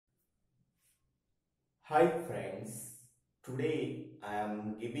Hi friends, today I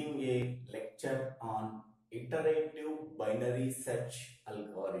am giving a lecture on iterative binary search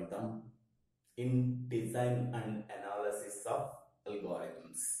algorithm in design and analysis of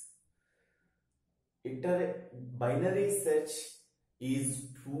algorithms. Binary search is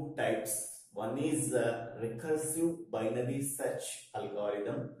two types. One is a recursive binary search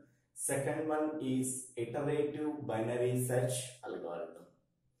algorithm. Second one is iterative binary search algorithm.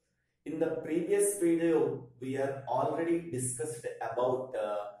 In the previous video, we have already discussed about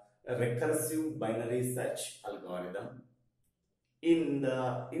recursive binary search algorithm. In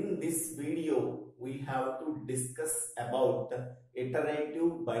this video, we have to discuss about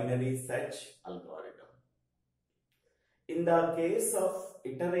iterative binary search algorithm. In the case of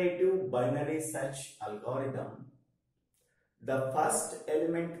iterative binary search algorithm, the first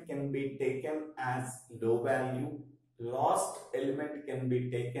element can be taken as low value, last element can be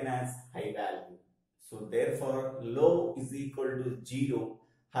taken as high value. So therefore low is equal to 0,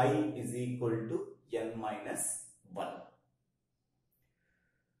 high is equal to n minus 1.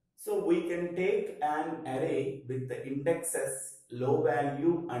 So we can take an array with the indexes low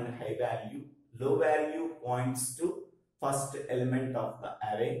value and high value. Low value points to first element of the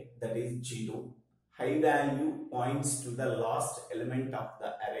array, that is 0. High value points to the last element of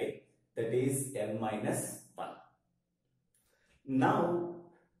the array, that is n minus 1. Now,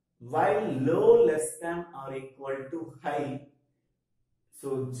 while low less than or equal to high,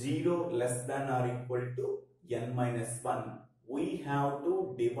 so 0 less than or equal to n minus 1, we have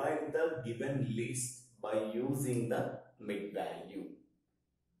to divide the given list by using the mid value.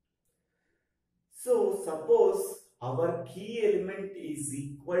 So suppose our key element is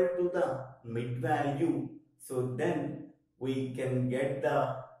equal to the mid value, so then we can get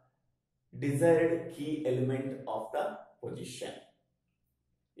the desired key element of the position.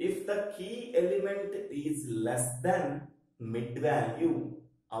 If the key element is less than mid value,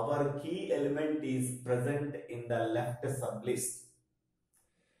 our key element is present in the left sublist.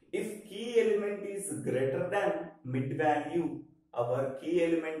 If key element is greater than mid value, our key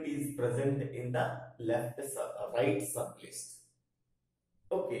element is present in the right sublist.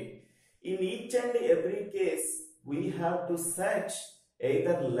 Okay, in each and every case, we have to search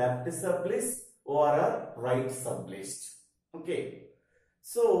either left sublist or a right sublist. Okay,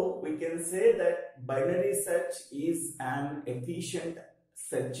 so we can say that binary search is an efficient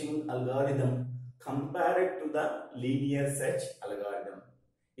searching algorithm compared to the linear search algorithm.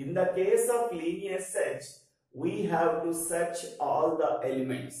 In the case of linear search, we have to search all the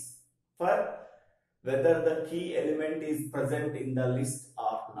elements for whether the key element is present in the list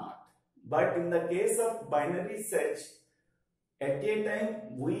or not. But in the case of binary search, at a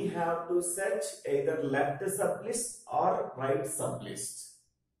time we have to search either left sublist or right sublist.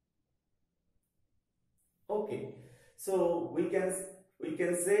 Okay, so we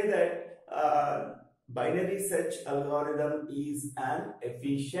can say that binary search algorithm is an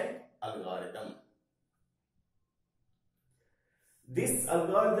efficient algorithm. This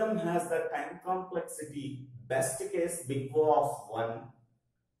algorithm has the time complexity best case big O of 1,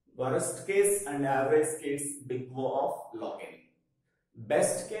 worst case and average case big O of log n.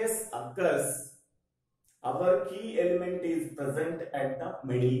 Best case occurs, our key element is present at the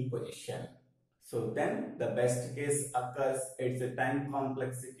middle position. So then the best case occurs, its time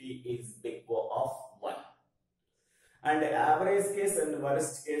complexity is big O of 1. And average case and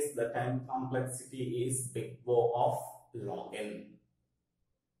worst case, the time complexity is big O of log n.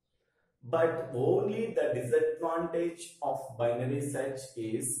 But only the disadvantage of binary search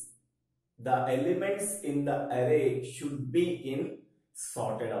is the elements in the array should be in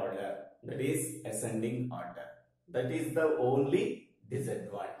sorted order, that is ascending order. That is the only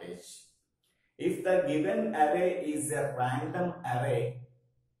disadvantage. If the given array is a random array,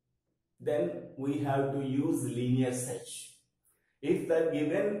 then we have to use linear search. If the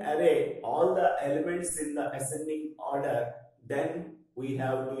given array, all the elements in the ascending order, then we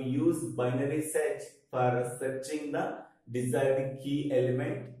have to use binary search for searching the desired key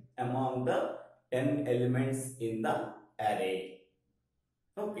element among the n elements in the array.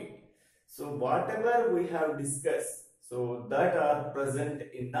 Okay, so whatever we have discussed, so that are present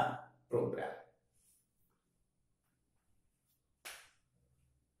in the program.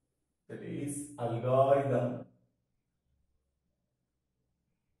 That is algorithm.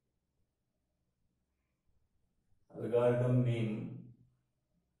 Algorithm name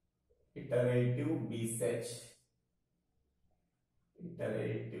iterative B search.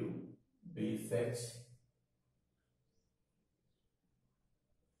 Iterative B search.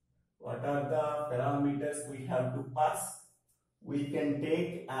 What are the parameters we have to pass? We can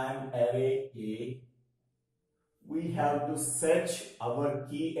take an array A we have to search our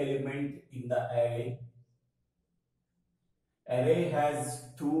key element in the array. Array has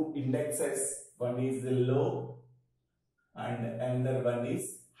two indexes, one is low and another one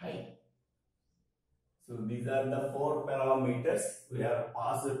is high. So these are the four parameters we are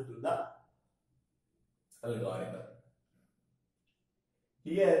passed to the algorithm.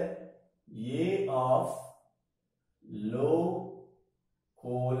 Here A of low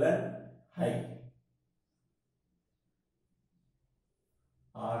colon high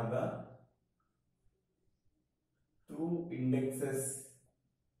are the two indexes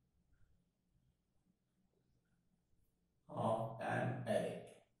of an array.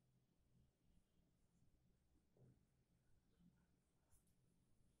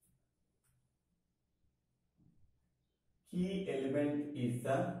 Key element is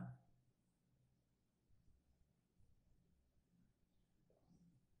the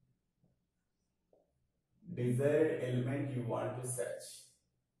desired element you want to search.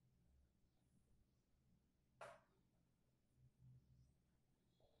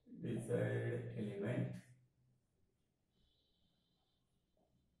 Desired element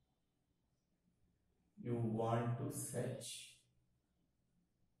you want to search.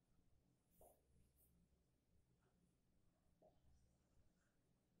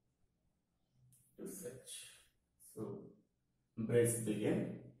 So brace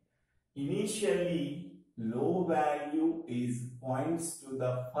begin. Initially, low value is points to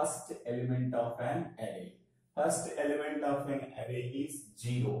the first element of an array. First element of an array is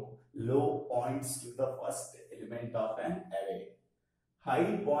 0. Low points to the first element of an array.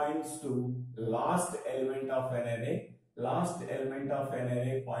 High points to last element of an array. Last element of an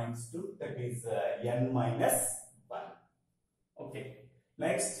array points to, that is n minus 1. Okay.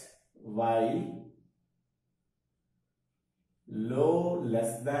 Next, while low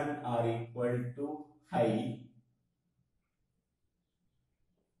less than or equal to high,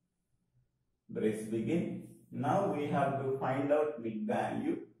 brace begin. Now we have to find out mid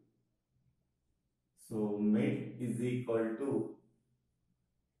value. So mid is equal to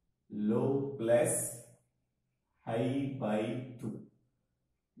low plus high by 2.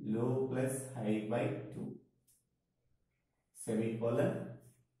 Low plus high by 2. Semicolon.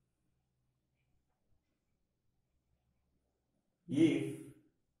 If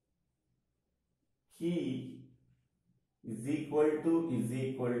key is equal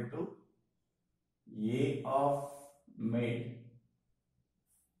to A of mid,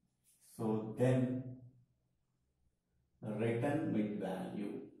 so then return mid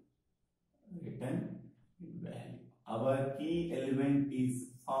value. Return mid value. Our key element is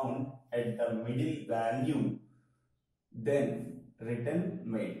found at the middle value, then return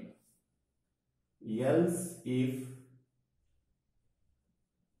mid. Else if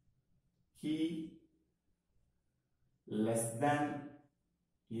key less than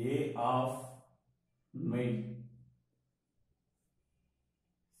A of mid,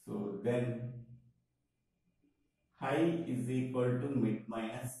 so then high is equal to mid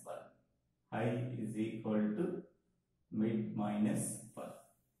minus 1. High is equal to mid minus 1.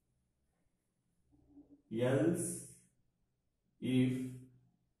 Else if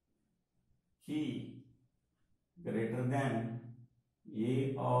key greater than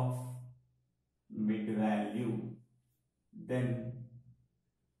A of mid value, then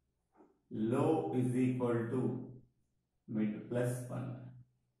low is equal to mid plus 1.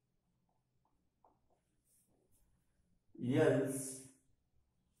 Else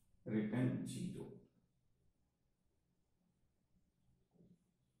return 0.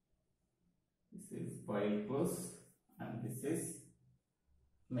 This is while close and this is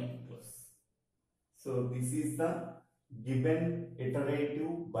main close. So this is the given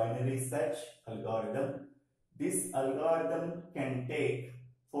iterative binary search algorithm. This algorithm can take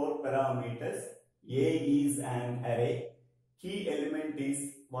 4 parameters. A is an array. Key element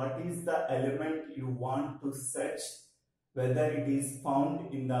is what is the element you want to search, whether it is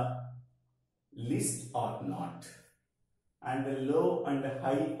found in the list or not. And the low and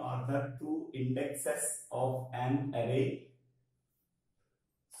high are the two indexes of an array.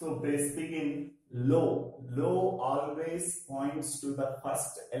 So brace begin. Low always points to the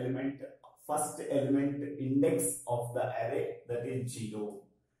first element index of the array, that is 0.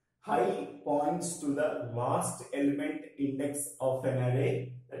 High points to the last element index of an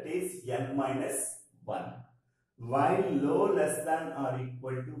array, that is n minus 1. While low less than or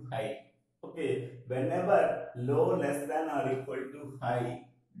equal to high. Okay, whenever low less than or equal to high,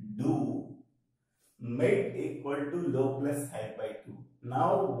 do mid equal to low plus high by 2.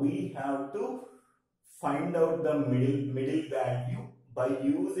 Now we have to find out the middle value. By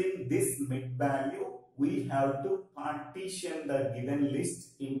using this mid value, we have to partition the given list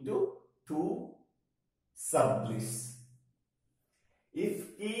into two sublists.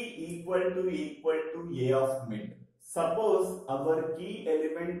 If key equal to A of mid, suppose our key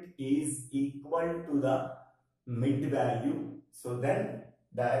element is equal to the mid value, so then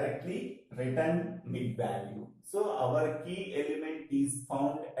directly return mid value. So our key element is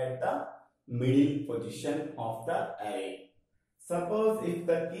found at the middle position of the array. Suppose if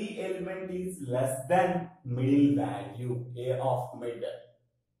the key element is less than middle value A of mid,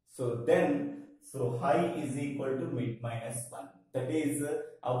 so then high is equal to mid minus 1. That is,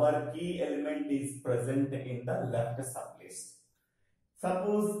 our key element is present in the left sublist.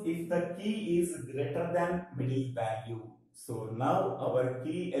 Suppose if the key is greater than middle value, so now our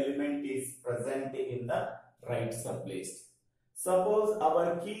key element is present in the right sublist. Suppose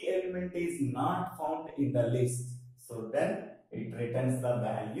our key element is not found in the list, so then it returns the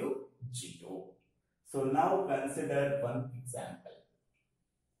value 0. So now consider one example.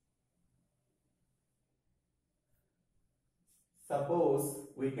 Suppose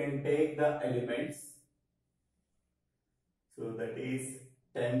we can take the elements, so that is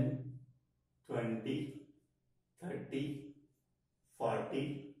 10, 20, 30,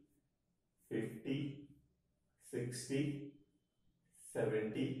 40, 50, 60,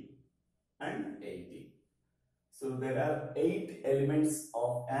 70 and 80. So there are 8 elements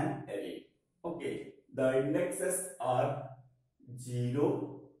of an array. Okay, the indexes are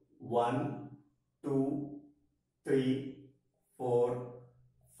 0, 1, 2, 3, 4,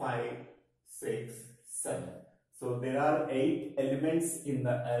 5, 6, 7. So there are 8 elements in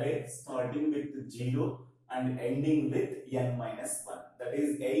the array starting with 0 and ending with n minus 1. That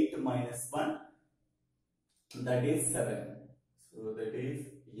is 8 minus 1, that is 7. So that is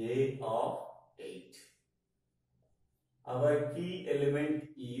A of 8. Our key element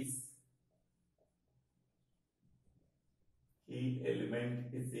is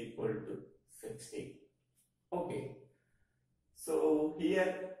equal to 60. Okay. So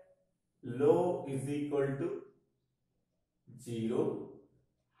here low is equal to 0,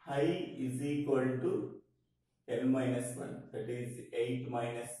 high is equal to n minus 1, that is 8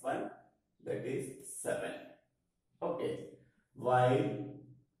 minus 1, that is 7. Okay, while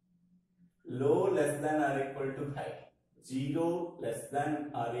low less than or equal to high, 0 less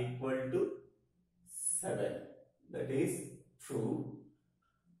than or equal to 7, that is true.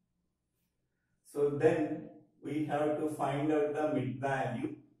 So then we have to find out the mid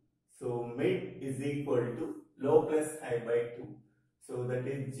value. So mid is equal to low plus high by 2. So that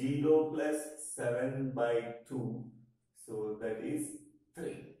is 0 plus 7 by 2. So that is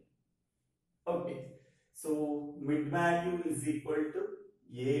 3. Okay. So mid value is equal to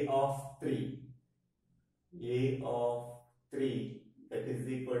A of 3. A of 3, that is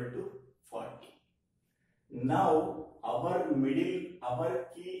equal to 40. Now our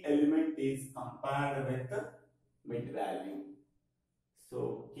key element is compared with the mid value.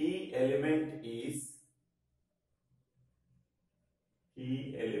 So key element is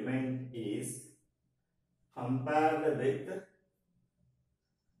compared with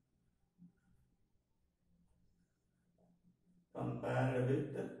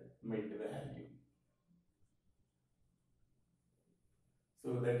mid value. So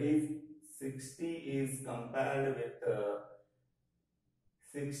that is 60 is compared with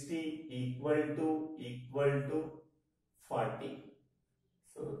 60 equal to 40.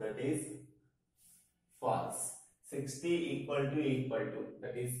 So that is false. 60 equal to,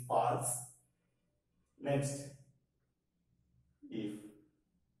 that is false. Next,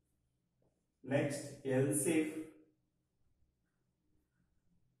 else if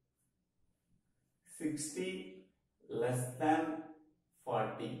 60 less than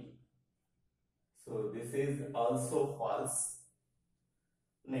 40. So this is also false.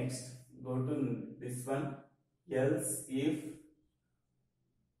 Next, go to this one. Else if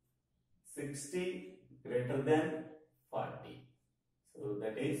 60 greater than 40. So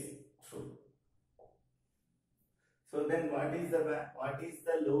that is true. So then what is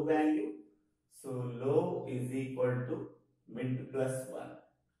the low value? So low is equal to mid plus 1.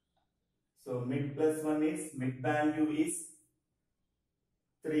 So mid plus 1 is, mid value is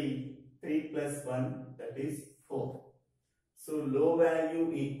 3. 3 plus 1, that is 4. So low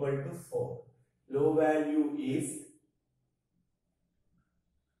value equal to 4. Low value is,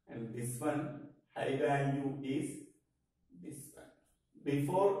 and this one, high value is this one.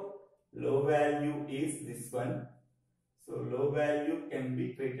 Before low value is this one. So low value can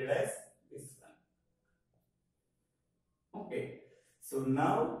be treated as this one. Okay. So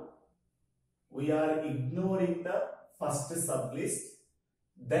now we are ignoring the first sublist.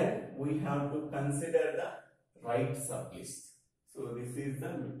 then we have to consider the right sublist. So this is the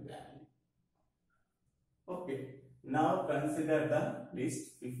mid value. Okay. Now consider the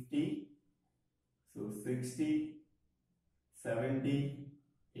list 50. So 60, 70,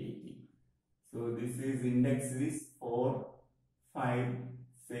 80. So this is index list 4, 5,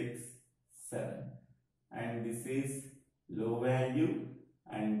 6, 7. And this is low value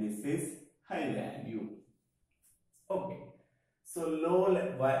and this is high value. Okay. So low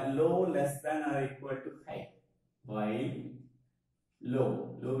less than or equal to high. While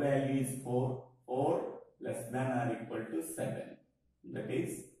low value is 4, 4 less than or equal to 7. That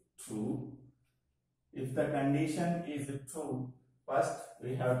is true. If the condition is true, first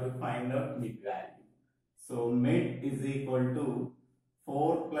we have to find out mid value. So mid is equal to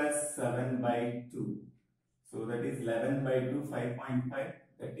 4 plus 7 by 2. So that is 11 by 2, 5.5,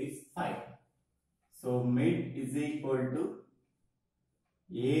 that is 5. So mid is equal to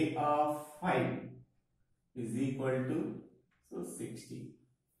A of 5 is equal to 60.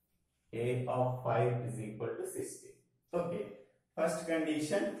 A of 5 is equal to 60. Okay. First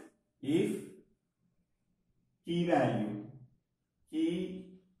condition, if key value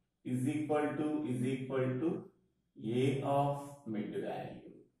is equal to A of mid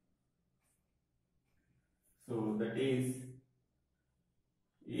value. So that is,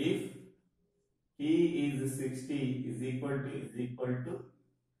 if key is 60 is equal to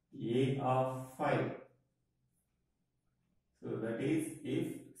A of 5. So that is if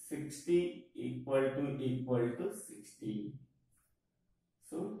 60 equal to 60.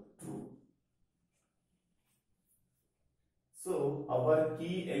 So true. So our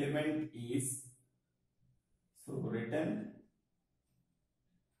key element is written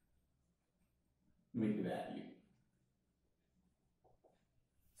mid value.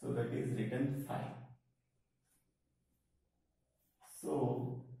 So that is written 5. So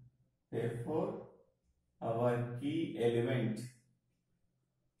therefore our key element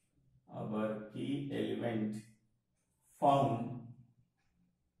found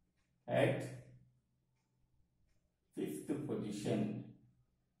at 5th position.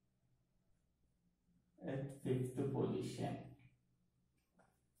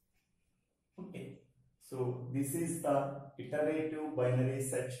 Okay. So this is the iterative binary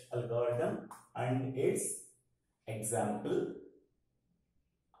search algorithm and its example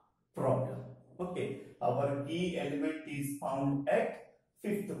problem. Okay. Our key element is found at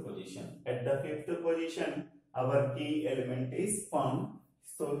 5th position. At the 5th position, our key element is found.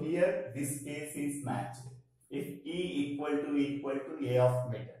 So here this case is matched. If key equal to A of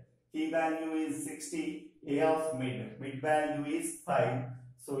mid, key value is 60, A of mid value is 5.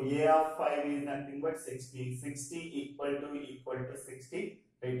 So A of 5 is nothing but 60. 60 equal to 60,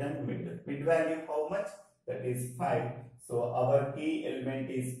 written mid value how much? That is 5. So our key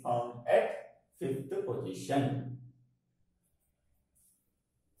element is found at 5th position.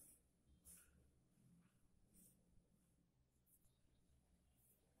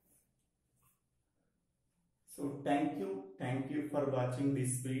 So thank you for watching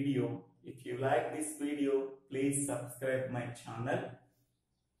this video. If you like this video, please subscribe my channel.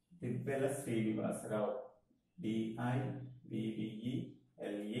 DIVVELA Srinivasa, DIVVELA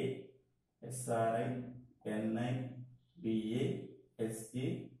SRINIVASA.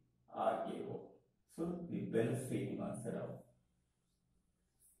 So DIVVELA Srinivasa.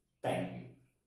 Thank you.